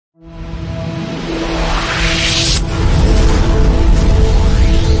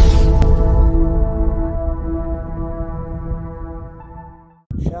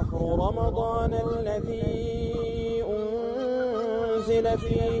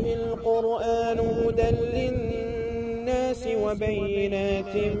هذه القرآن هدى للناس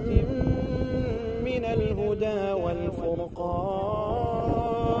وبينات من الهدى والفرقان.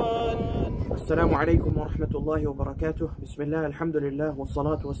 السلام عليكم ورحمة الله وبركاته. بسم الله الحمد لله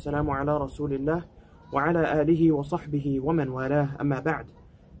والصلاة والسلام على رسول الله وعلى آله وصحبه ومن والاه. أما بعد.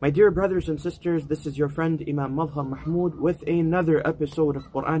 My dear brothers and sisters, this is your friend Imam Madhar Mahmood with another episode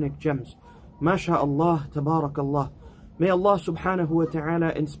of Quranic Gems. MashaAllah, Tabarakallah. May Allah subhanahu wa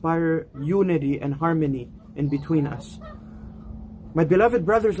ta'ala inspire unity and harmony in between us. My beloved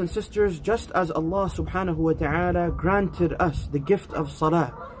brothers and sisters, just as Allah subhanahu wa ta'ala granted us the gift of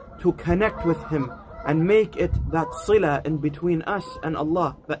salah to connect with Him and make it that sila in between us and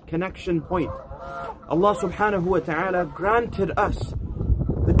Allah, that connection point, Allah subhanahu wa ta'ala granted us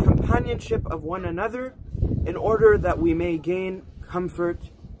the companionship of one another in order that we may gain comfort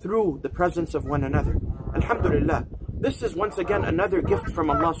through the presence of one another. Alhamdulillah. This is once again another gift from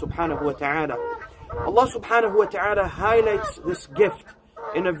Allah subhanahu wa ta'ala. Allah subhanahu wa ta'ala highlights this gift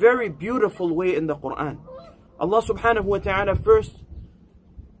in a very beautiful way in the Quran. Allah subhanahu wa ta'ala first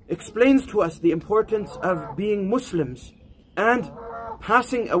explains to us the importance of being Muslims and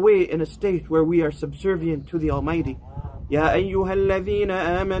passing away in a state where we are subservient to the Almighty. يا أيها الذين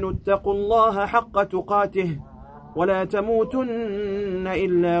آمنوا اتقوا الله حق تقاته ولا تموتن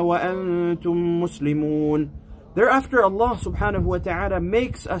إلا وأنتم مسلمون. Thereafter Allah subhanahu wa ta'ala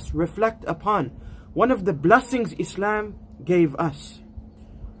makes us reflect upon one of the blessings Islam gave us.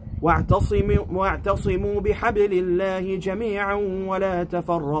 وَاعْتَصِمُوا بِحَبْلِ اللَّهِ جَمِيعًا وَلَا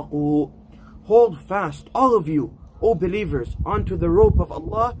تَفَرَّقُوا. Hold fast, all of you, O believers, onto the rope of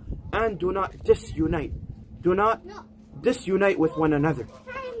Allah and do not disunite. Do not disunite with one another.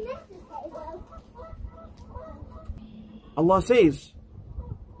 Allah says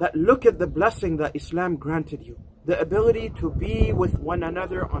that look at the blessing that Islam granted you, the ability to be with one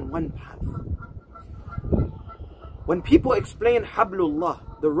another on one path. When people explain hablullah,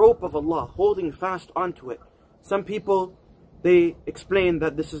 the rope of Allah, holding fast onto it, some people, they explain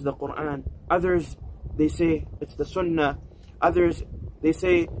that this is the Quran. Others, they say it's the Sunnah. Others, they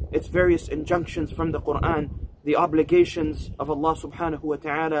say it's various injunctions from the Quran, the obligations of Allah subhanahu wa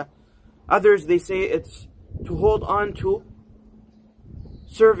ta'ala. Others, they say it's to hold on to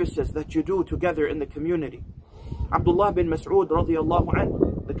services that you do together in the community. Abdullah bin Mas'ud radiyallahu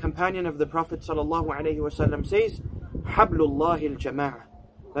anhu, the companion of the Prophet sallallahu alayhi wasallam, says, Hablullahi al-jama'ah,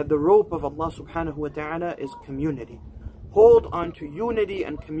 that the rope of Allah subhanahu wa ta'ala is community. Hold on to unity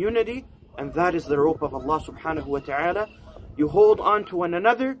and community, and that is the rope of Allah subhanahu wa ta'ala. You hold on to one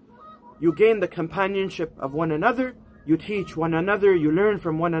another, you gain the companionship of one another, you teach one another, you learn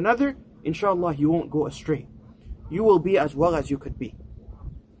from one another, inshallah you won't go astray. You will be as well as you could be.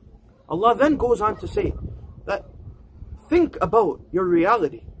 Allah then goes on to say that think about your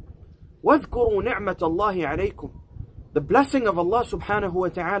reality. وَاذْكُرُوا نِعْمَةَ اللَّهِ عَلَيْكُمْ. The blessing of Allah subhanahu wa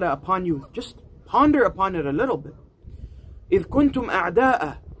ta'ala upon you. Just ponder upon it a little bit. إِذْ كُنْتُمْ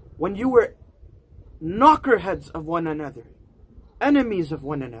أَعْدَاءَ. When you were knockerheads of one another, enemies of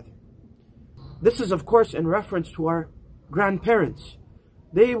one another. This is of course in reference to our grandparents.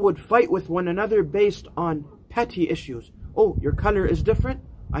 They would fight with one another based on petty issues. Oh, your color is different,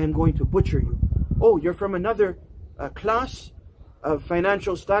 I am going to butcher you. Oh, you're from another class of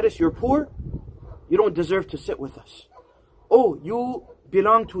financial status, you're poor, you don't deserve to sit with us. Oh, you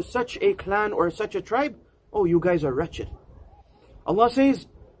belong to such a clan or such a tribe, oh, you guys are wretched. Allah says,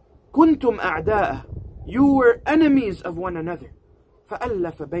 كُنْتُمْ أَعْدَاءَ. You were enemies of one another.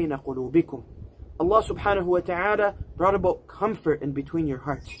 فَأَلَّفَ بَيْنَ قُلُوبِكُمْ. Allah subhanahu wa ta'ala brought about comfort in between your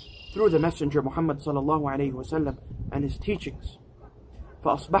hearts through the Messenger Muhammad sallallahu alayhi wa sallam and his teachings.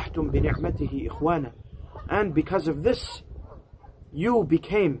 فَأَصْبَحْتُمْ بِنِعْمَتِهِ إِخْوَانًا. And because of this, you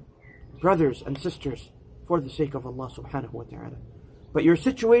became brothers and sisters for the sake of Allah subhanahu wa ta'ala. But your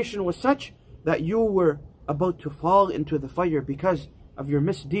situation was such that you were about to fall into the fire because of your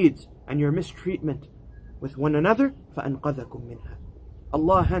misdeeds and your mistreatment with one another. فَأَنْقَذَكُمْ مِنْهَا.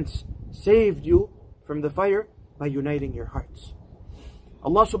 Allah hence saved you from the fire by uniting your hearts.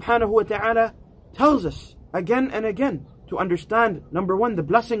 Allah subhanahu wa ta'ala tells us again and again to understand, number one, the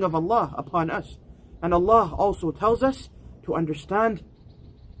blessing of Allah upon us. And Allah also tells us to understand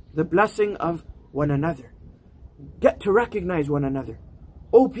the blessing of one another. Get to recognize one another.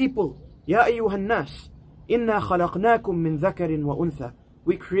 O people, Ya ayyuhan nas, inna khalaqnakum min dhakarin wa untha.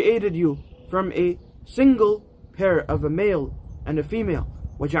 We created you from a single pair of a male and a female.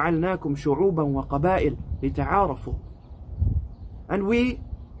 وَجَعَلْنَاكُمْ شُعُوبًا وَقَبَائِلْ لِتَعَارَفُوا. And we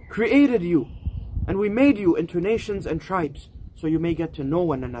created you and we made you into nations and tribes so you may get to know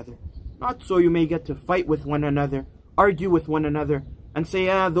one another. Not so you may get to fight with one another, argue with one another, and say,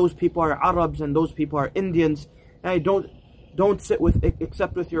 yeah, those people are Arabs and those people are Indians. Hey, don't sit with,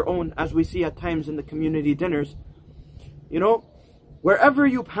 except with your own, as we see at times in the community dinners. You know, wherever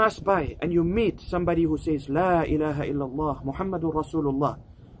you pass by and you meet somebody who says, La ilaha illallah, Muhammadur Rasulullah,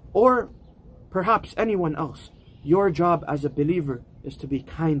 or perhaps anyone else, your job as a believer is to be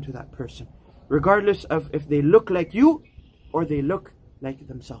kind to that person, regardless of if they look like you or they look like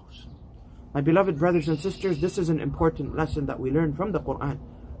themselves. My beloved brothers and sisters, this is an important lesson that we learn from the Quran.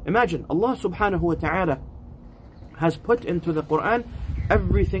 Imagine, Allah subhanahu wa ta'ala has put into the Quran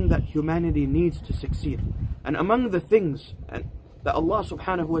everything that humanity needs to succeed. And among the things that Allah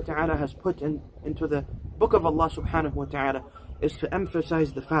subhanahu wa ta'ala has put into the book of Allah subhanahu wa ta'ala is to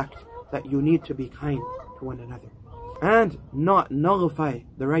emphasize the fact that you need to be kind to one another and not nullify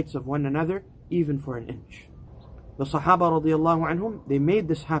the rights of one another even for an inch. The Sahaba radiallahu anhum, they made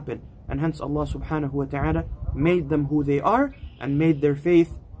this happen, and hence Allah subhanahu wa ta'ala made them who they are and made their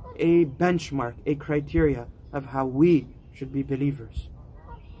faith a benchmark, a criteria of how we should be believers.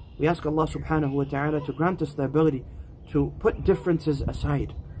 We ask Allah subhanahu wa ta'ala to grant us the ability to put differences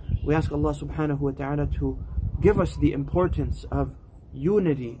aside. We ask Allah subhanahu wa ta'ala to give us the importance of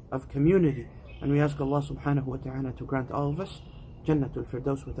unity, of community. And we ask Allah subhanahu wa ta'ala to grant all of us Jannatul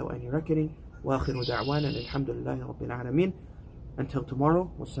Firdaus without any reckoning. Wa akhiru da'wana alhamdulillahi rabbil alameen. Until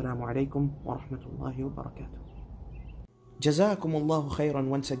tomorrow, wassalamu alaikum wa rahmatullahi wa barakatuh. Jazakumullahu khairan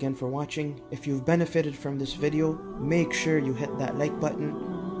once again for watching. If you've benefited from this video, make sure you hit that like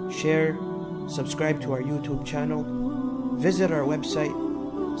button, share, subscribe to our YouTube channel, visit our website,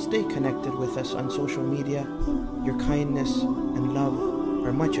 stay connected with us on social media. Your kindness and love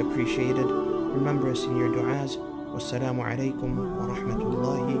are much appreciated. Remember us in your du'as. Wassalamu alaikum wa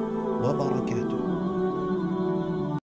rahmatullahi wa barakatuh.